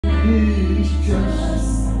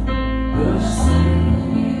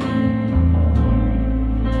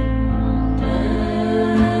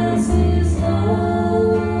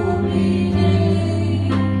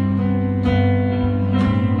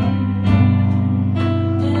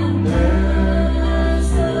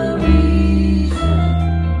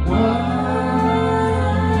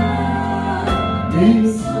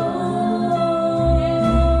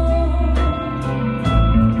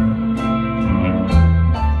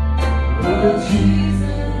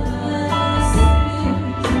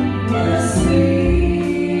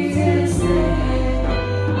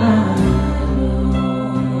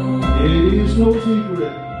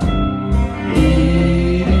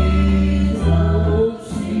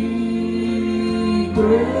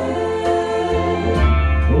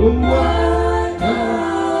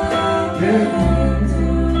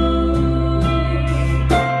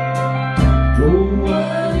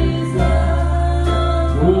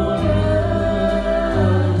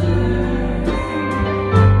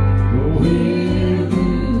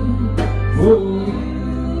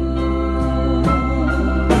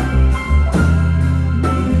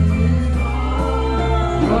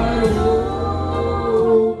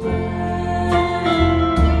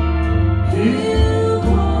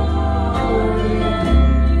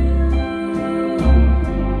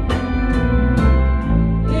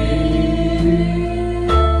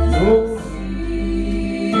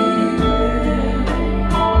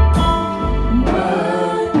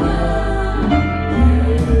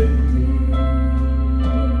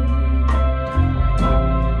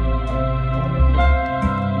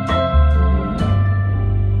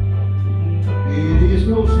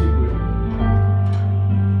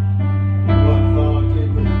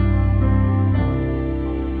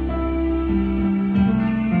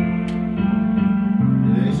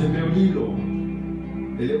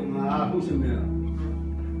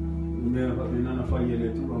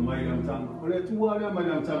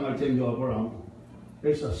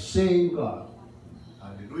It's the same God.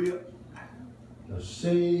 Hallelujah. The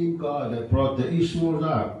same God that brought the Ishmaels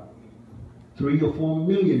out. 3 or 4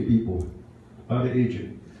 million people out of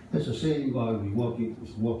Egypt. That's the same God is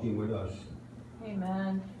walking with us.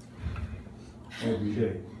 Amen. Every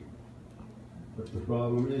day. But the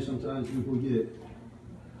problem is sometimes we forget.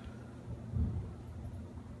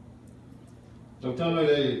 So tell me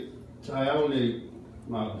that Tayone,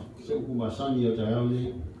 my son here,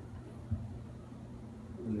 Tayone,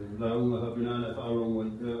 launga hapinana whaarong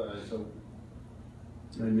waika so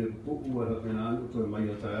na me pu'ua hapinana to mai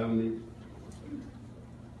o Tayone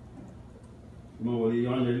mawali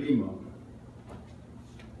yone lima.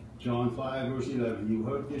 John 5 verse 11. You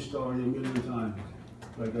heard this story a million times.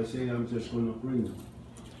 Like I say, I'm just going to bring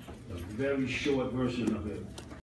a very short version of it.